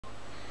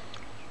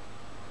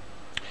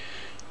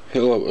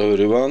Hello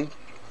everyone.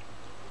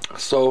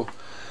 So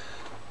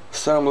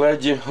some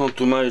lady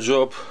onto my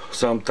job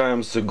some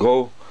times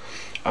ago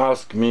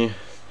asked me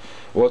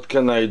what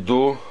can I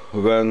do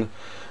when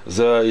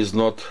there is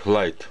not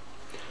light.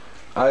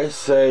 I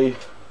say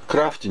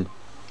crafting.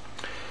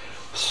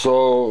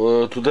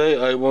 So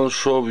today I want to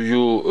show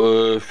you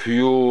a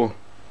few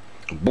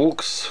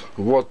books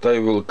what I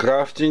will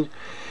crafting,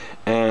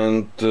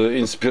 and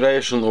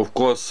inspiration of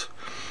course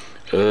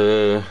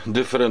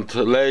different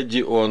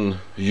lady on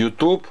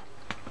YouTube.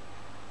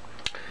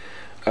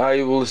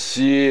 I will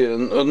see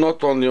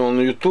not only on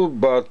YouTube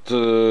but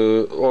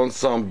on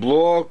some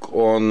blog,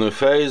 on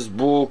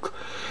Facebook.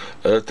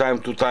 Time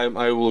to time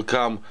I will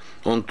come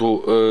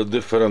onto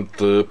different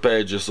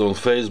pages on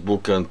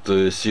Facebook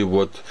and see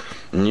what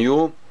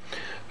new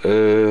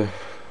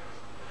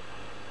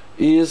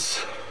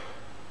is.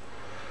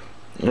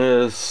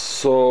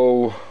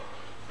 So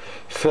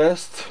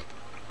first,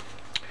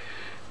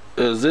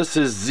 this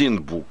is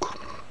zine book,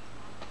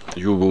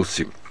 you will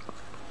see,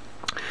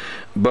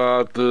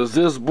 but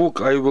this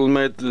book I will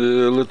make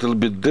a little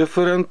bit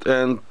different,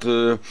 and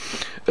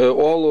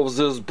all of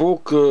this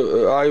book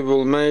I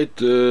will make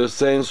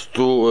thanks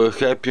to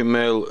Happy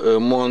Mail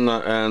Mona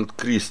and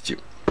Christy.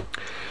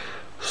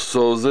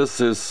 So this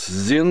is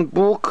zine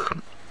book.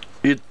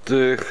 It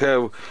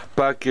have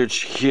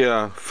package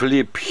here,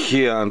 flip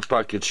here, and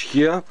package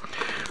here.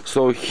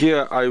 So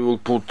here I will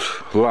put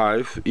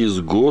life is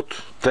good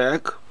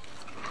tag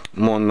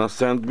Mona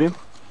sent me,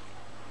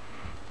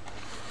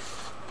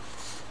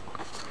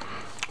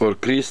 or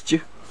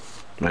Christy,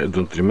 I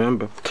don't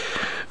remember.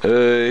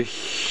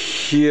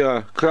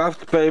 Here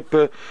craft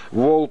paper,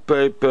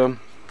 wallpaper.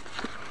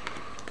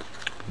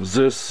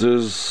 This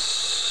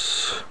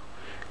is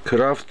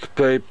craft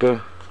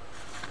paper.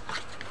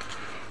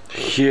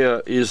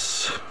 Here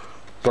is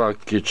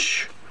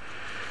package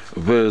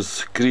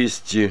with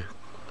Christy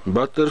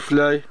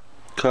butterfly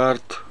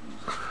card.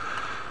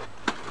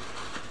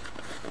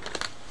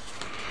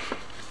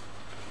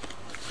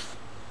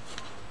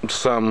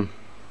 Some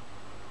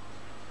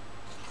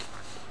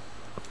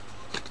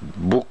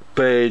book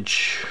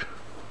page.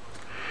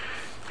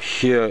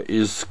 Here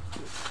is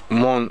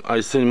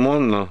I think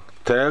Mona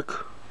tag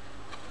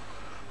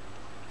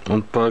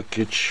on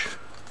package.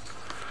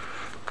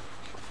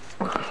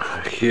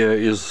 Here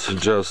is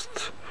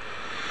just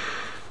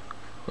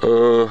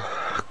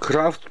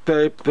craft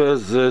paper.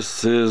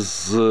 This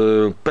is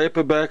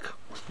paperback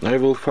I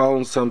will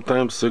found some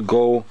times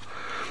ago.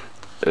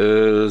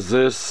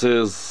 This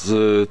is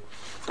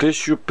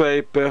tissue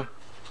paper.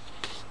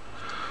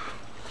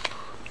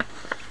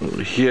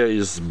 Here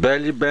is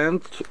belly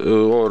band,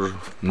 or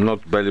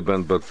not belly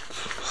band, but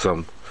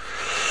some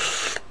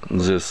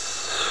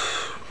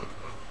this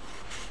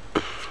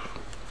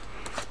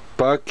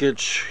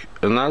package.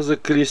 Another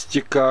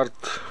Christy card.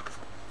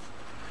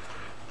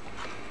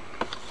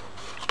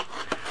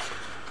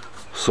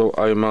 So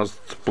I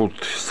must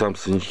put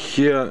something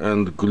here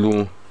and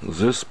glue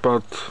this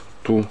part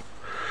too.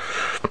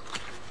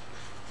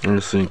 I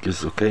think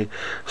it's okay.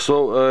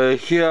 So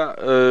here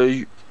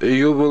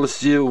you will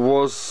see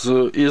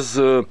is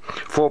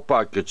four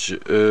package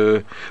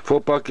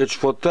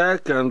for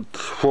tag, and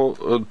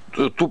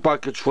two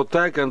package for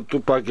tag and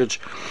two package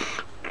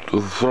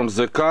from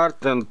the card,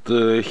 and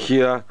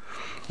here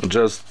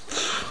just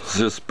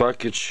this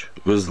package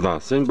with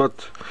nothing,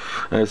 but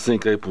I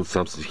think I put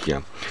something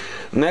here.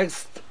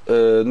 Next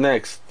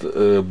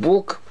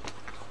book.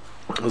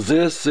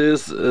 This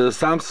is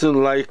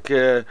something like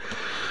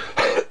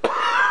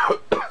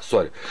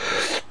sorry,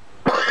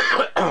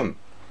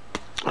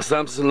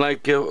 something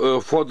like a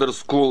further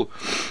school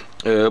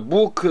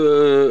book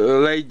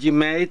lady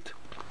made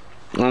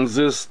on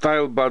this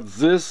style, but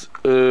this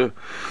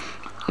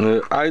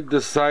I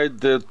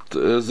decided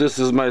this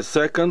is my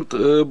second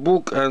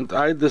book, and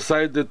I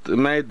decided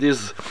made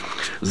this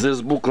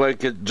book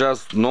like a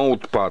just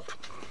notepad.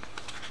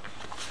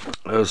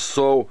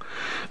 So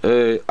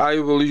I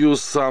will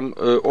use some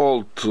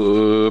old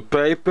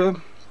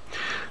paper,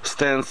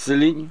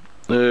 stenciling,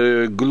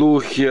 glue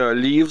here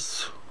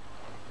leaves,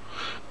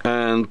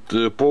 and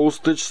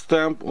postage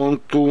stamp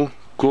onto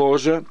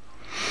closure.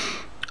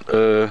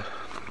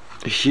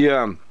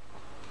 Here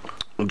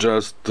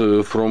just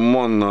from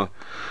Mona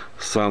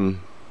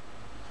some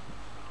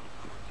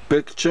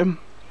picture,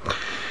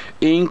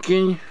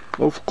 inking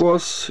of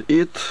course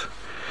it.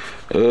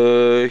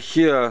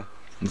 Here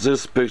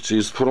this picture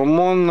is from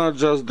Mona,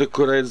 just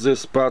decorate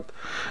this part,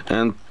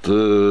 and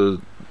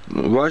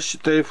washi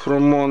tape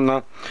from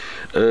Mona.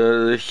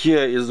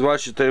 Here is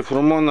washi tape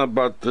from Mona,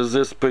 but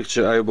this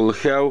picture I will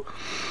have.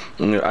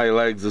 I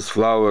like this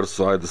flower,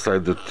 so I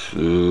decided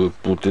to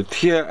put it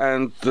here,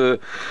 and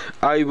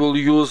I will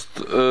use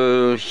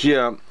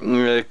here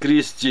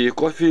Christy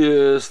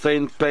coffee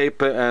stained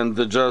paper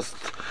and just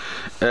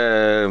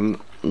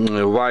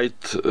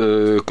white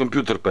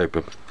computer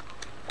paper,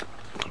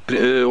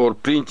 or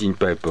printing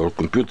paper, or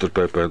computer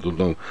paper, I don't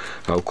know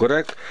how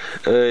correct.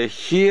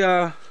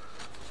 Here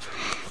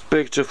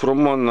picture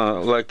from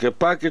Mona, like a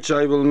package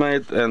I will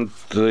make, and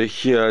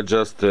here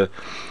just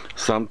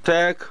some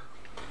tag,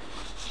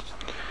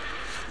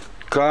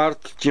 card,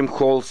 Tim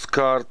Holtz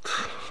card,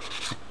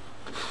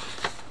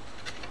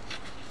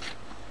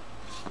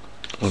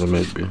 or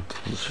maybe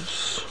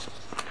this,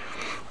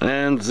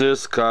 and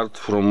this card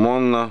from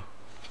Mona,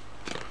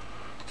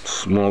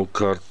 small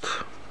card.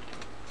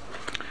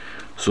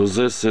 So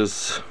this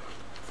is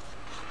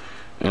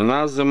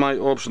another my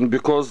option,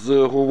 because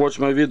who watch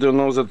my video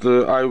knows that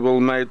I will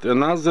make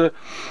another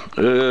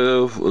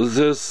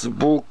this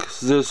book,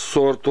 this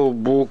sort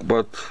of book,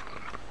 but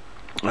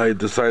I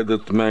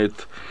decided to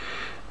make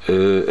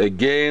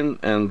again,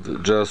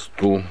 and just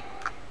to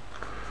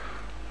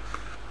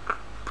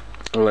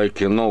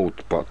like a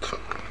notepad.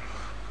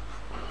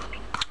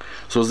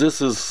 So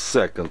this is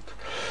second.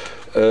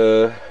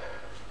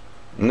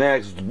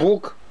 Next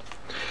book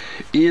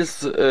is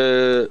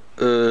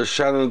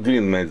Shannon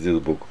Green made this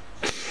book.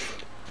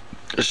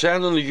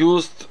 Shannon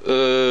used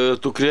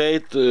to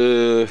create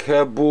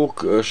her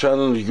book.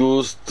 Shannon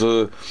used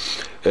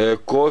a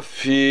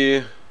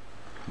coffee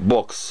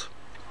box.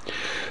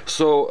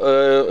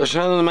 So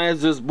Shannon made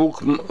this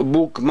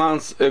book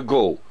months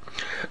ago.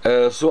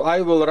 So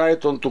I will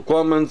write on to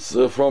comments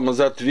from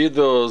that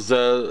video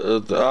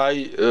that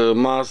I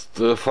must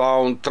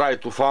try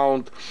to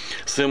find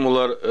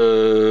similar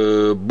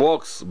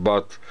box,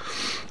 but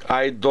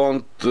I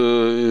don't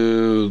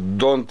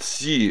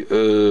see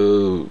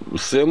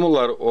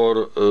similar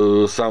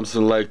or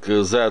something like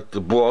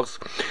that box.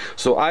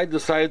 So I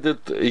decided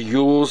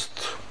used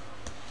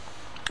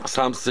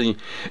something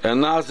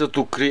another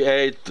to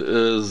create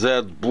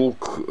that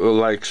book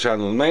like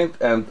Shannon made,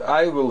 and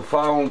I will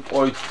found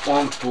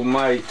onto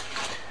my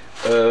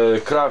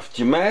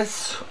crafty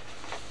mess,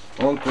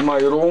 onto my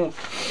room,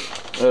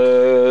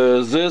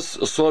 this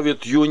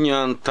Soviet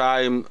Union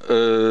time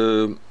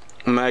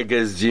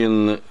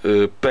magazine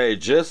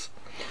pages.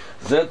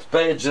 That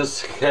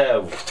pages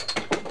have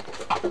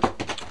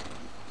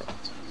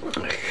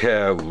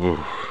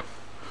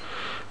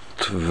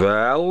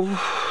 12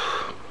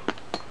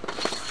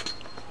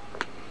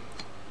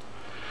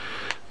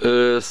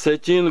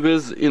 13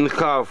 with in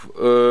half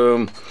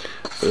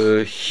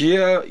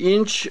here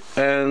inch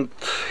and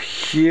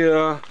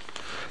here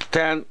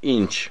 10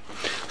 inch.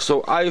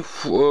 So I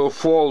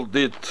fold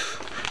it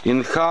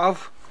in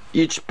half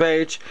each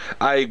page.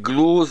 I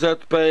glue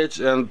that page,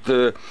 and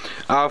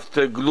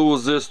after glue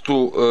this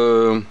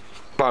two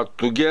part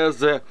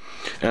together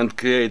and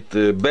create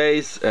a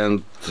base,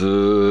 and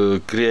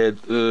glue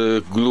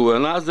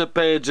another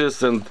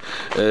pages, and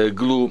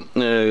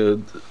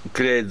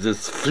create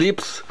these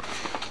flips.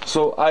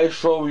 So I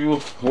show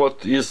you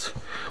what is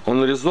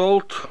on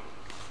result.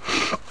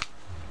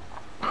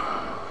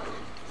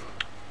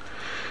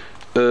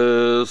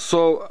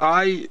 So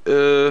I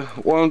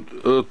want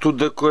to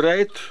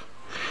decorate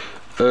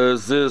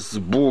this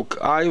book.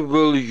 I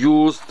will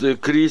use the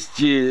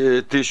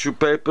Christie tissue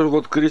paper,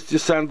 what Christie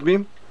sent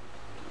me.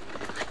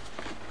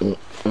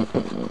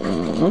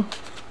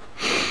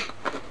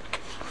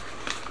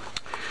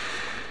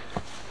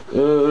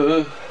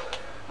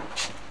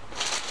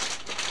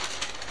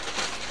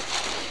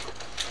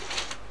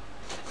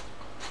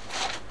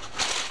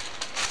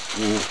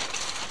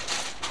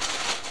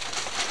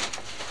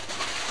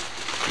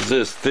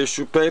 This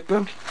tissue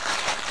paper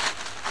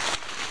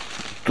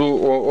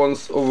on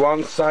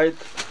one side.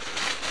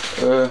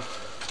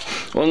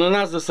 On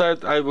another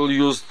side I will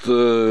use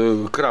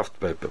craft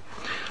paper.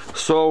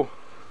 So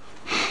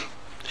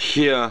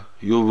here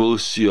you will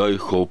see, I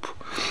hope,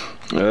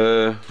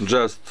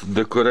 just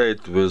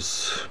decorate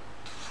with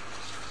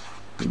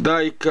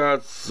die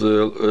cuts,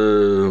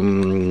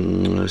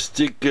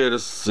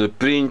 stickers,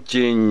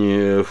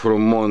 printing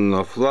from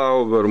Mona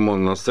Flower.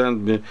 Mona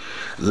sent me.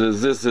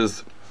 This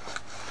is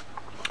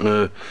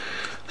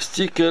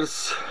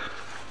stickers.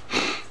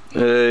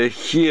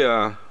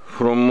 Here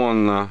from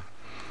Mona,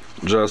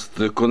 just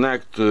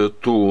connect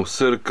to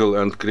circle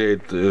and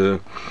create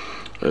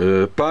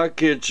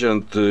package,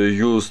 and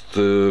used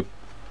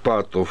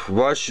part of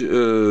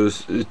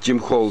Tim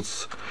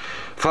Holtz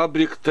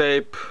fabric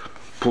tape.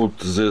 Put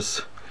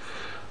this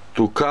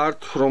to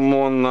card from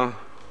Mona,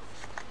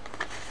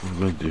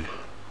 maybe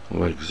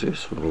like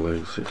this or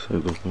like this, I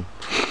don't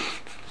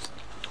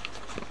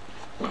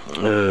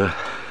know.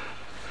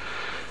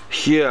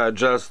 Here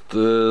just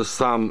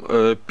some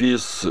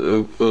piece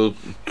to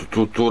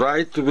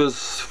write with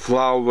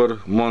flower.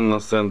 Mona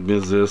sent me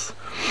this.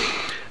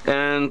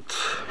 And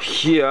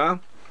here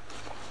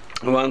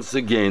once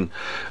again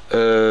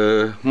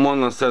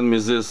Mona sent me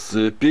this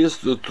piece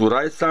to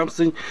write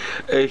something.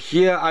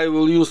 Here I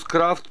will use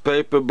craft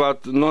paper,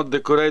 but not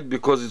decorate,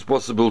 because it's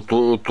possible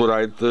to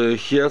write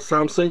here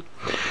something.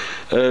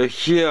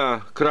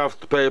 Here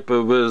craft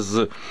paper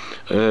with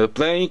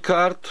playing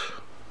card,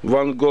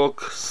 Van Gogh,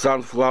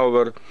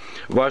 sunflower,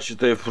 washi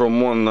tape from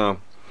Mona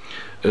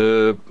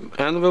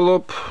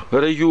envelope,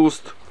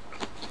 reused.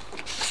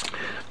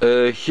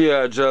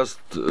 Here just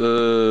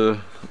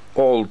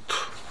old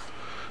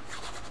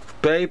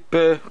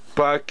paper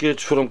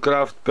package from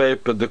craft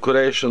paper,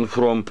 decoration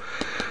from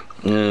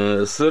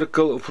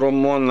circle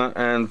from Mona,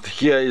 and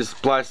here is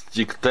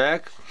plastic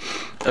tag.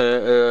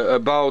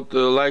 About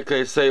like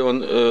I say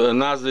on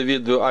another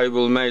video, I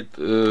will make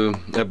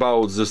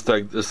about this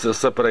tag a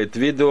separate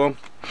video,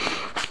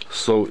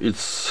 so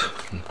it's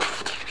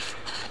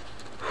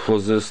for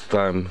this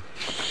time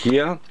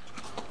here.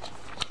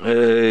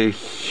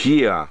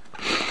 Here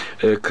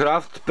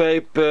craft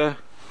paper,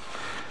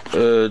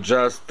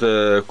 just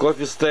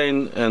coffee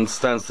stain and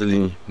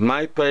stenciling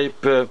my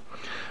paper,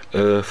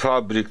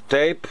 fabric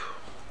tape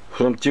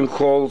from Tim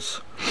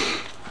Holtz,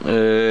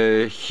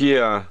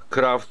 here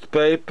craft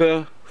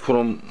paper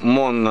from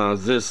Mona,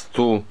 these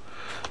two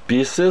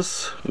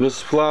pieces with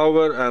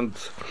flower and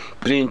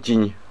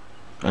printing,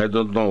 I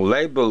don't know,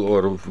 label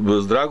or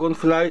with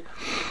dragonfly,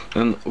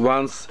 and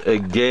once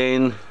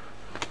again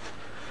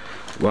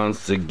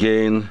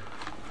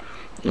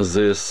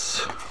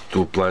this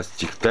two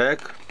plastic tag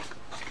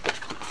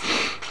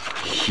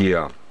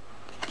here,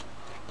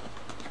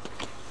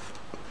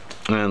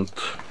 and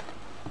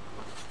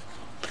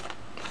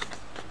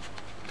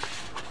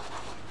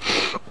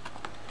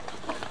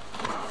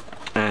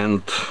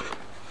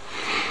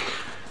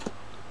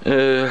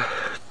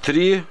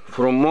three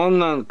from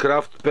Mona and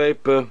craft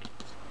paper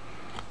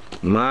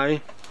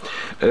my,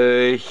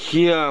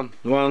 here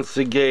once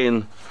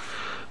again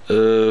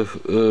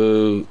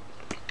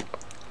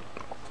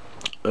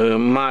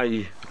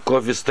my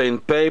coffee stain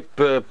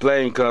paper,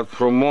 playing card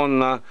from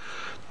Mona,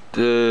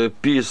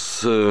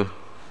 piece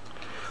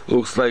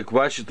looks like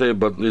washi tape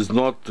but is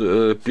not.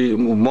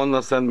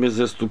 Mona sent me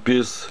this two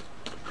piece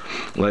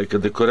like a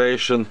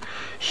decoration.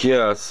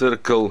 Here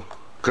circle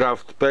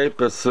craft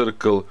paper,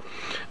 circle,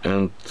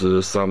 and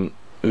some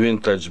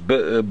vintage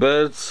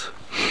birds,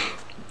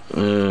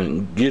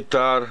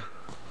 guitar,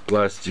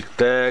 plastic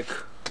tag.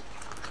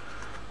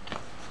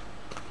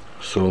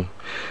 So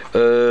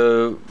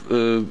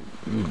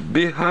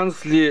Big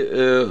Hansley,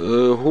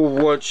 who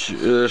watch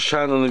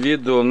Shannon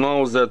video,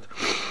 knows that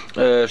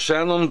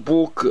Shannon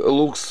book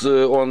looks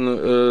on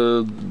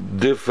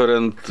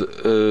different.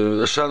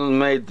 Shannon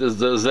made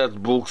that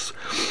books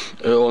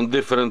on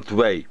different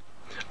way.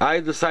 I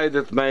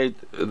decided made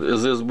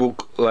this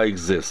book like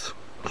this.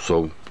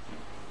 So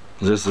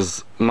this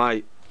is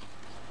my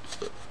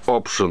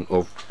option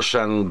of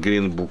Shannon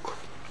Green book.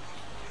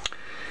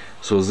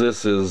 So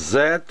this is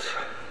that.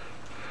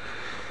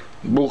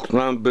 Book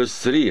number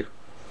 3.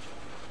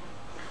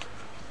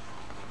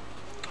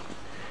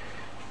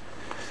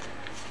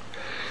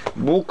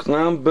 Book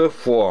number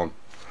 4.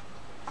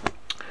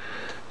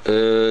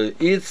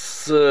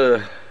 It's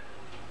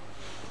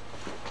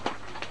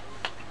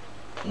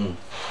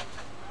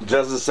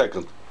just a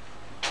second.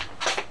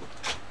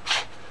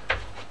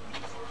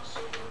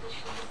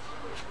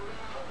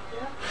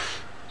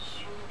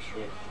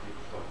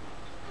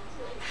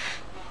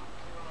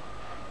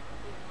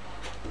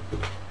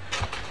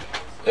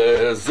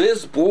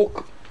 This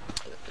book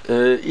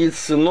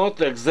it's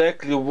not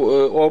exactly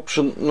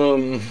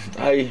option,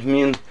 I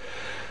mean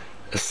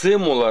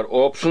similar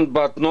option,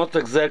 but not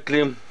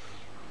exactly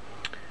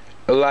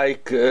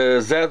like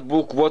that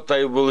book what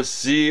I will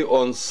see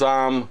on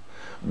some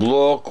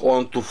blog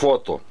onto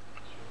photo.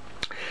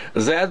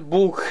 That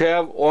book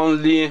have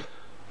only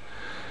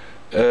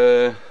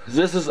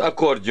this is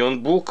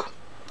accordion book,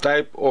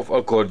 type of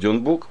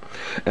accordion book,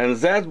 and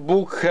that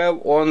book have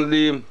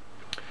only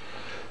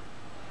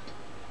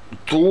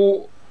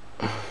two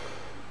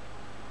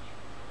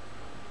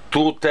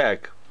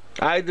tag.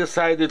 I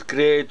decided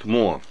create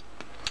more,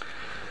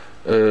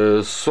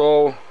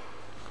 so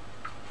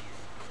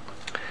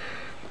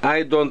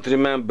I don't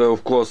remember,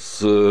 of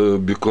course,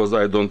 because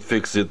I don't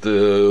fix it,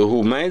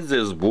 who made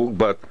this book,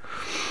 but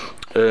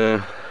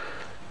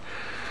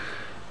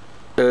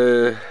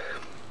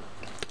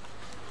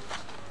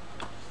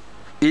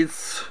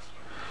it's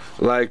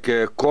like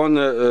a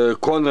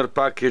corner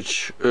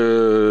package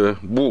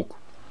book,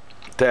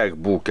 tag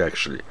book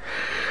actually.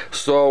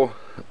 So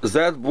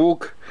that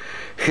book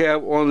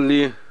have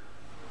only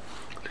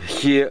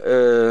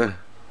here,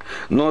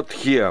 not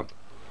here.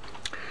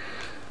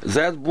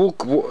 That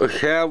book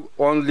have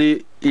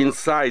only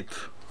inside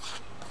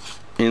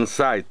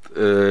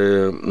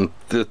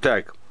the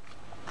tag.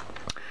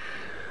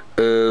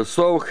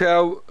 So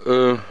have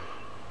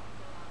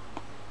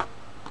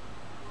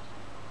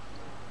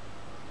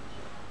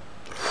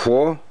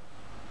 4,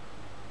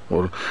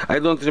 or I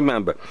don't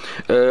remember.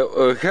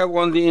 Have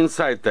only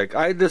inside tag.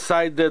 I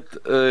decided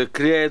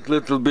create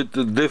little bit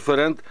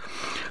different.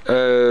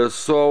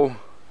 So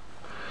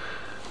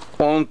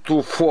on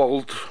to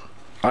fold,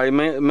 I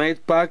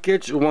made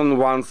package on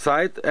one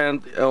side,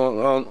 and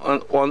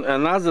on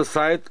another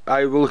side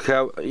I will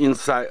have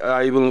inside.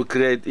 I will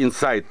create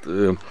inside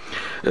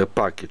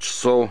package.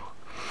 So,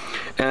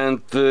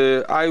 and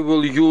I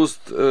will use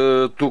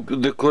to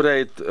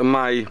decorate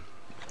my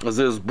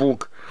this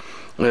book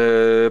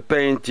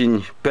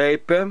painting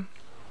paper,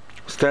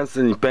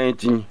 stenciling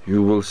painting.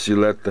 You will see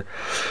later,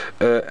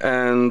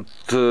 and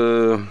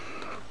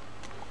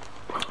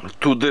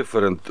two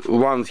different,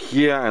 one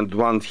here and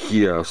one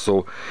here.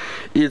 So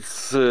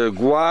it's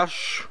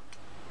gouache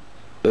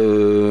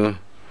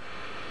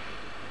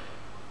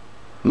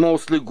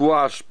mostly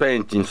gouache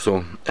painting.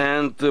 So,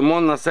 and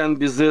Mona sent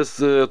me this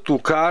 2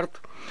 cards,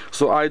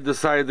 so I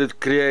decided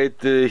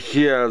create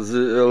here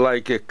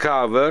like a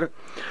cover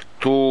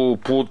to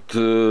put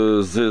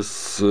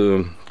this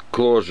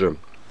closure.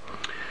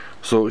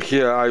 So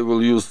here I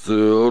will use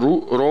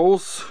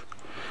rose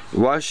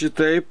washi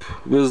tape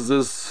with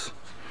this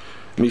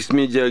mixed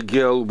media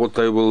gel, what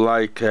I will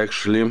like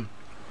actually.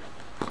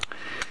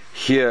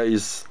 Here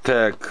is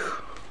tag,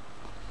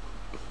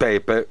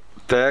 paper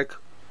tag,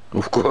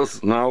 of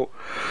course. Now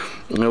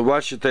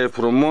washi tape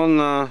from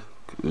Mona,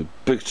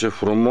 picture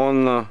from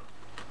Mona,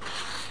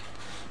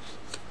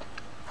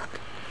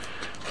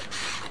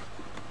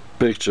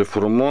 picture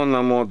from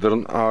Mona,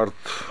 modern art,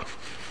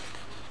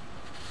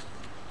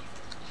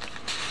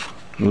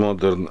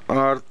 modern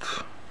art.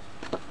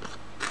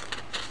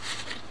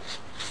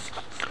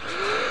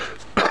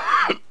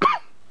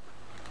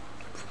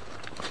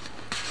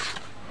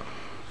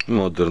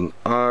 Modern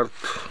art,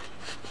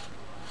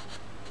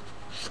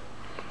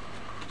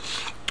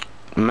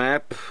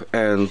 map,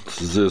 and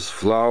this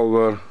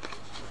flower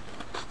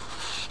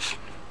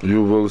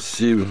you will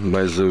see,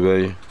 by the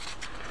way,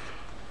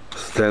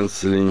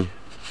 stenciling.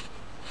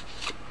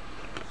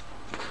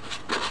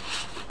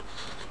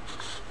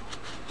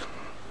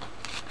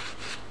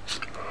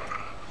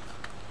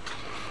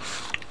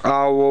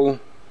 Owl,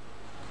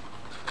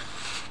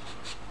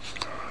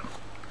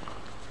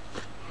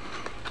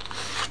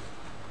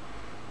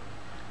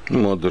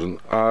 modern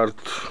art.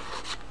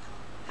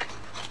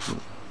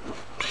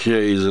 Here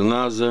is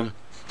another.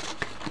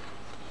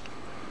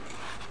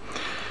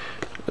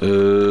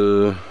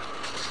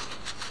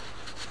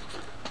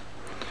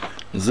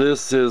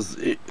 This is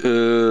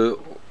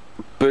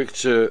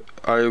picture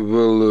I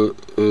will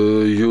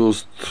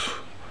use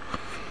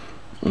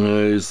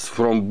is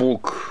from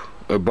book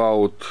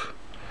about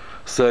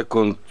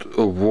Second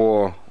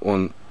War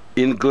on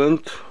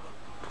England.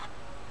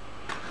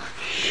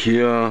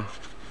 Here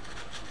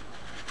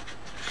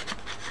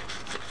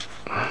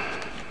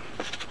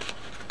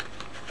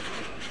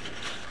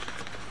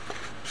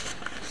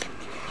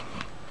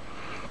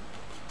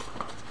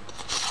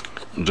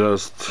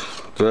just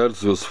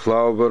birds with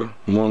flower,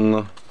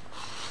 Mona,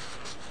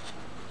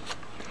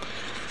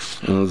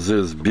 and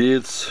these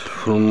beads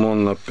from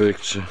Mona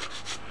picture,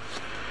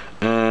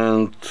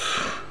 and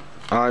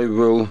I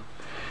will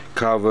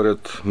cover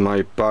it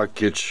my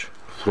package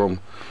from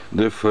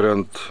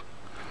different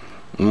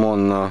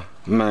Mona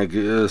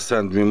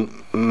send me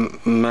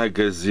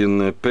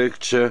magazine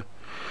picture,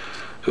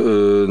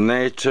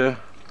 nature,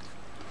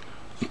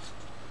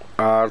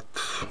 art,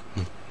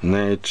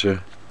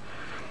 nature.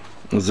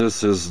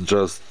 This is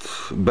just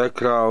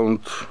background.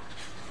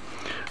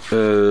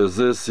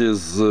 This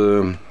is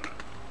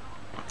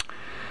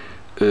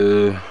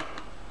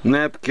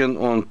napkin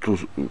onto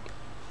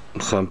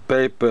some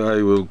paper.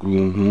 I will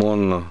glue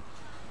Mona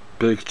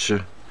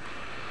picture.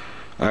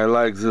 I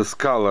like this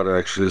color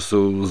actually,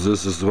 so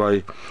this is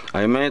why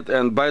I made.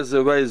 And by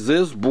the way,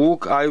 this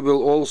book I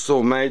will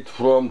also made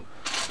from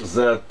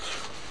that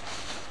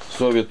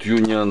Soviet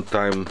Union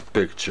time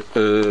picture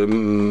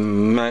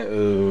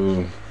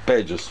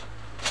pages.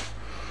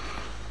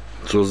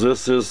 So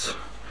this is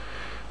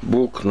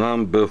book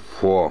number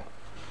 4.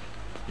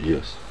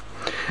 Yes.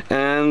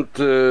 And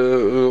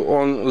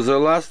on the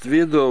last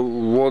video,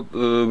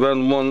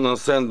 when Mona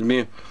sent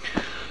me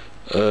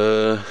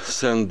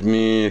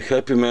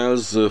Happy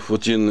Mails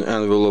 14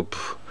 envelope,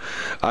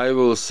 I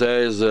will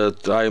say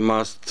that I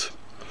must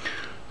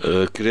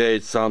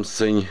create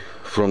something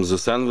from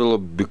this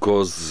envelope,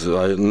 because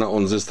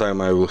on this time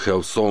I will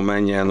have so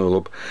many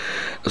envelopes.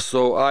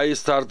 So I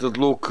started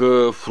look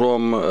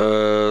from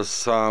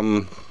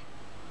some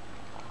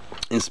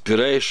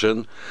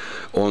inspiration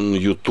on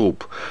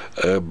YouTube,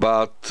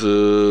 but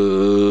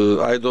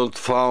I don't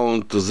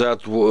found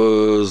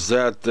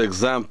that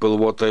example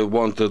what I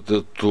wanted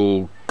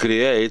to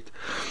create.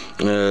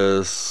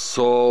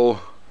 So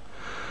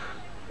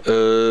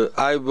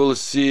I will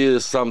see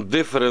some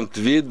different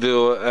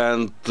video,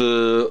 and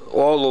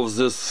all of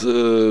this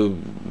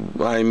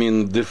I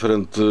mean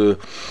different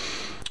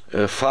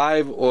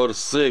 5 or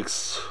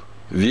 6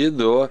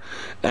 video,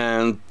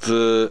 and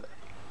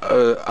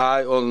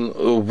I on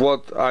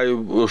what I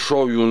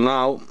show you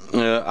now,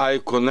 I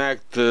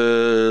connect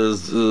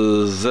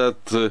that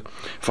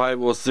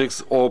 5 or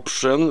 6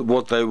 option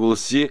what I will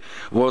see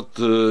what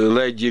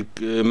lady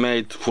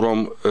made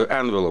from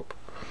envelope.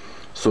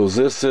 So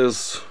this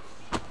is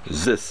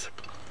this.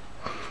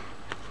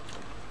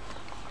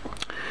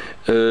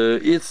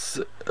 It's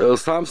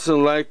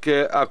something like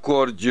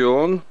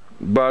accordion,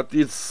 but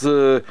it's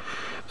a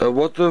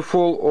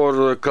waterfall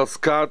or a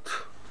cascade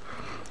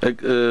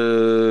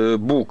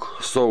book.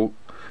 So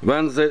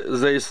when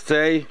they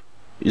stay,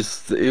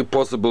 it's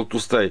possible to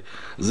stay.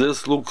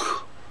 This look,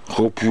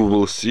 hope you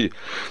will see,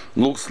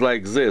 looks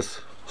like this.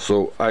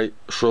 So I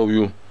show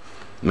you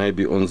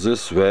maybe on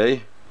this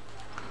way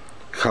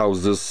how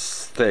this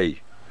stay.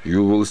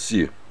 You will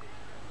see.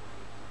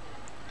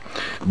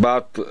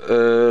 But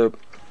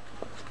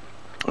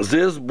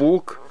this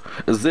book,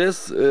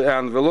 this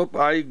envelope,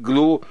 I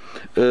glue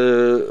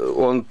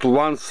onto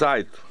one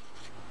side.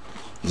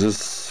 This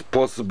is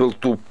possible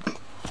to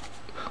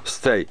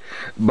stay,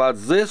 but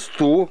this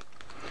two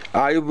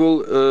I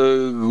will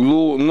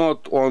glue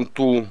not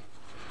onto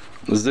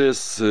this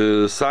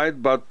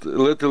side, but a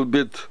little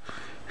bit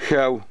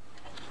have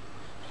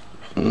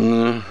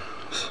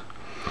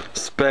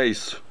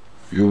space,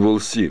 you will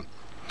see.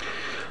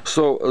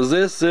 So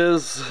this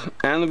is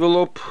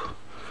envelope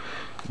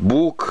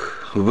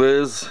book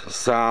with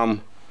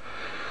some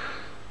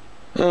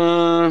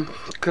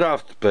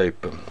craft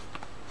paper,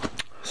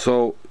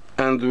 so,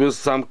 and with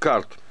some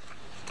card.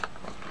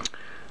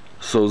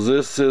 So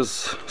this is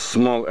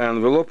small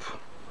envelope,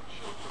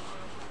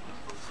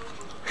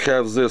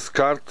 have this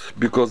card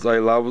because I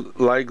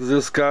like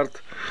this card.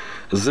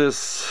 This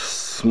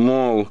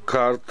small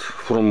card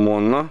from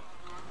Mona.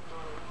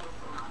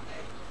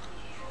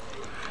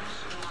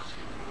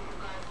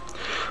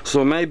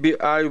 So maybe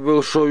I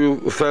will show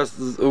you first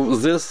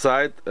this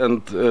side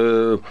and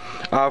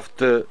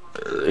after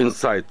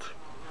inside.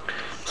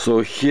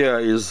 So here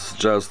is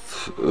just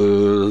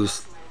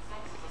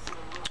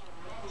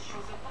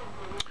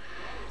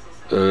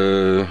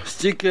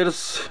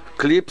stickers,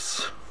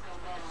 clips.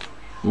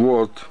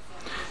 What?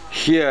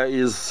 Here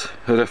is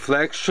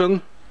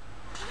reflection.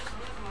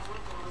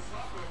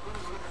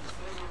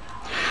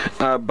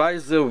 By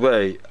the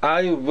way,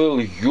 I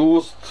will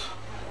use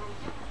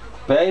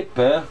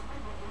paper.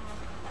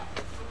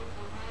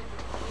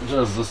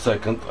 Just a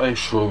second, I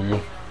show you.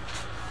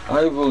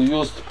 I will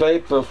use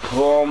paper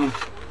from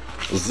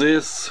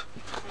this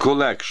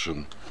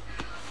collection.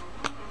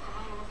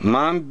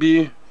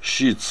 Mambi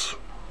sheets.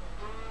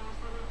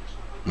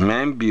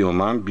 Mambi or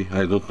Mambi,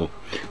 I don't know.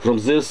 From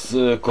this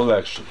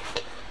collection.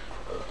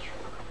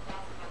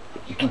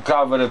 To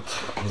cover it,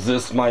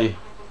 this my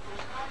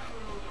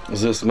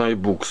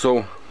book.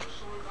 So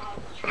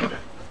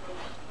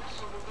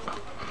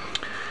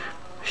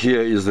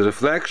here is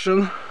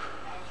reflection.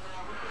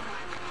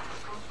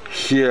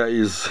 Here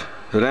is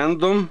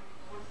random.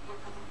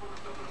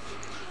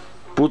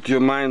 Put your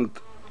mind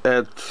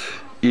at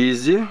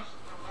easy.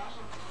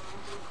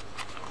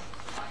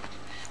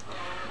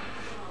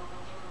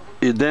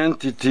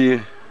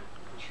 Identity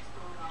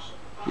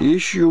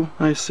issue,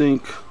 I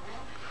think.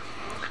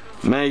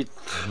 Make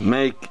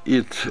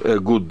it a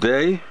good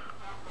day.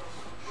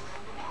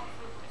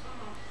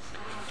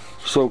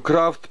 So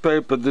craft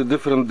paper, the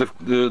different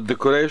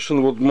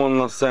decoration what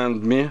Mona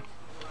sent me,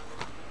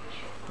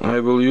 I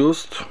will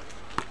use.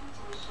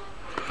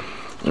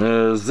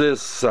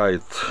 This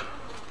side.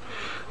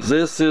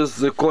 This is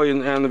the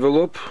coin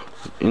envelope.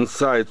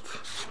 Inside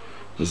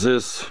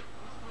this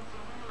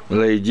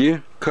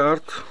lady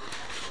card.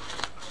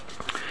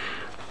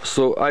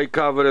 So I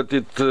covered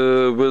it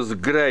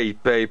with gray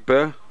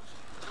paper.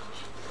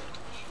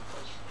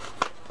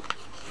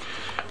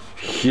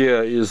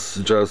 Here is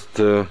just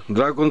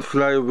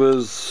dragonfly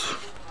with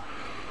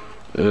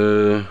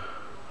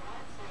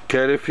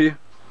carefree.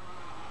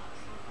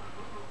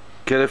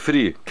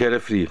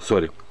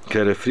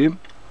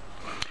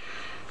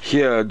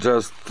 Here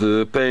just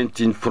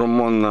painting from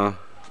Mona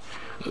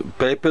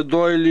paper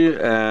doily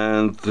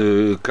and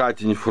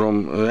cutting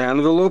from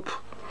envelope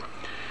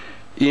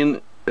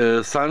in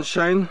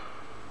sunshine.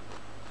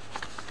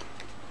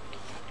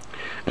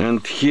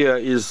 And here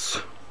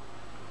is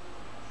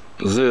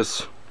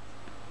this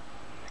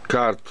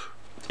card.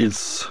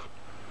 It's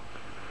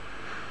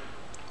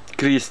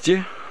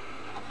Christie.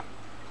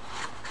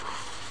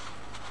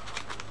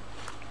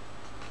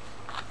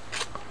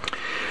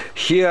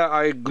 Here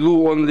I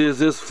glue only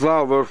this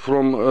flower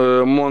from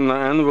Mona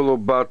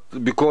envelope, but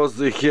because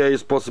here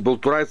is possible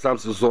to write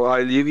something, so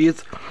I leave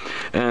it.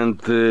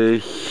 And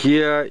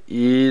here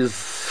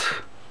is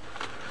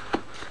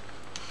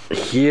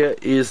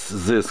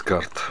this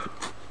card.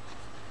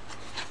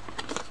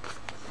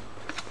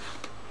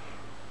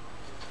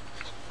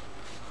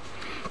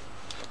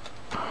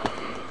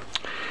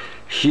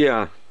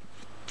 Here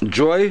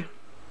joy,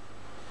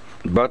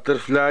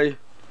 butterfly,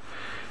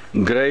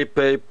 gray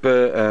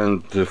paper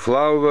and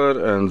flower,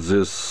 and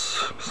this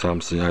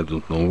something I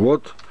don't know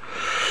what.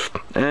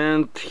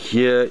 And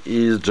here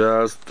is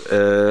just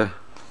a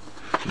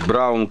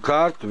brown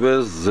card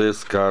with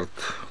this card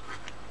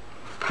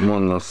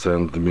Mona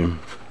sent me.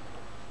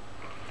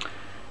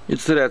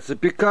 It's a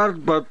recipe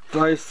card, but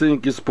I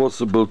think it's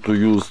possible to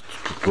use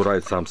to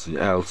write something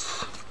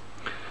else,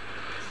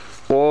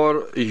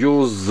 or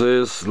use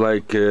this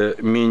like a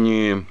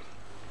mini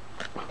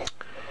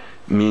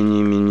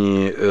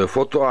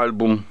photo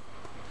album.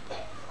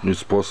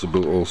 It's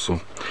possible also.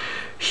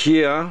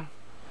 Here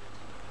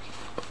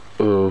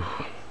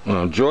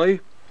joy,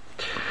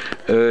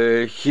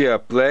 here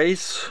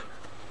place,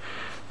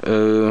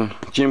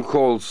 Tim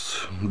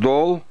Holtz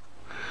doll,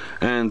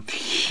 and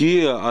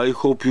here I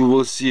hope you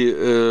will see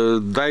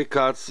die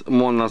cuts.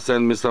 Mona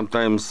sent me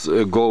sometimes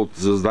gold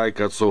this die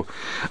cut, so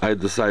I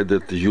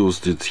decided to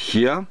use it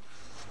here.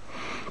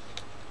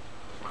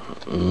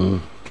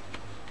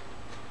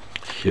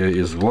 Here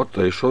is what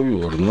I show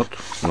you or not.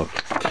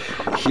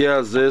 Here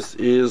here this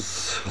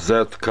is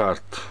that card.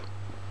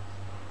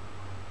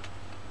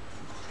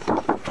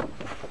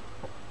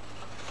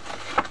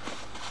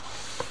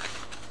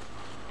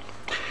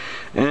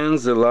 And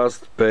the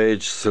last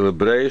page,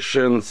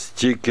 celebration,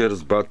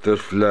 stickers,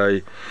 butterfly,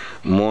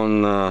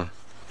 Mona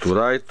to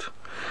write.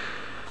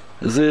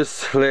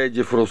 This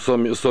lady from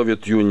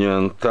Soviet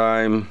Union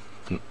time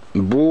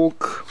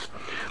book.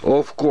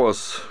 Of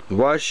course,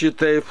 washi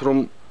tape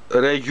from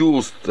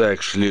reused,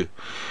 actually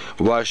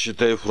washi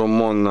tape from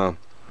Mona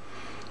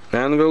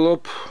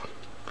envelope.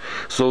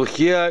 So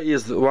here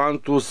is 1,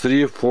 2,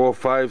 3, 4,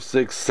 5,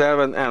 6,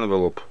 7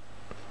 envelope.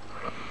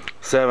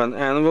 7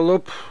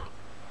 envelope.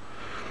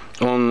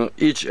 On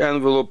each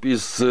envelope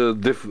is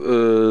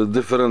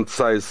different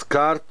size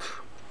card.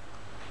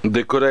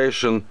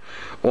 Decoration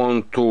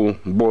on to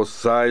both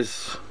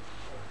sides.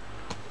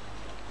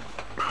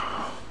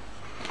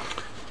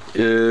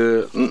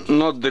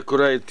 Not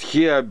decorate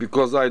here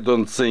because I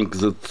don't think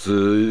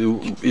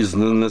that is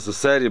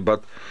necessary,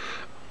 but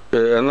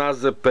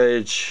another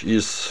page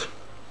is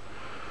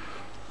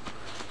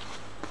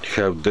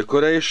have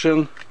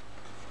decoration,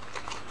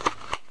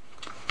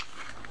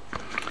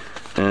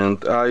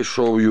 and I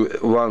show you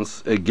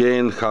once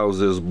again how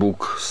this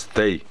book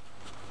stay.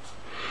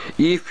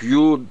 If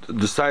you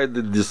decide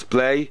to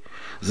display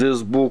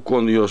this book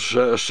on your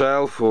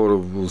shelf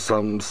or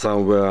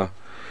somewhere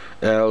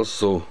else,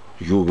 so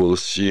you will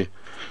see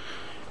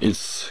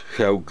it's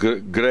have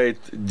great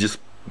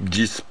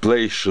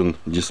display.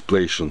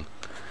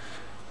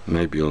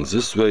 Maybe on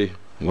this way,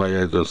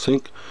 why I don't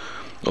think,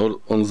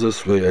 or on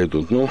this way, I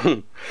don't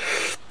know.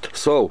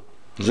 So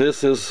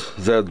this is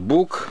that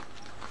book,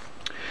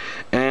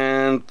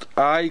 and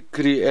I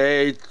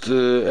create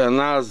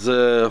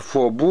another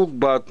 4 book,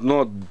 but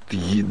not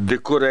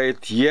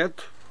decorate yet.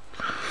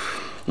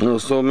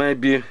 So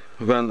maybe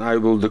when I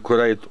will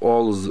decorate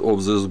all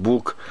of this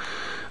book,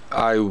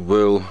 I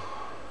will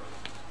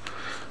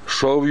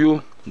show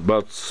you,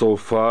 but so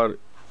far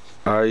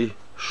I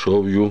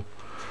show you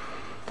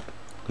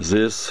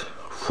this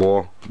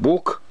 4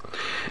 book,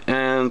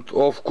 and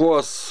of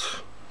course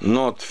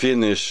not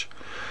finish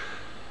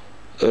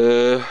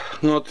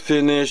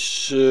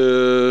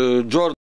Jordan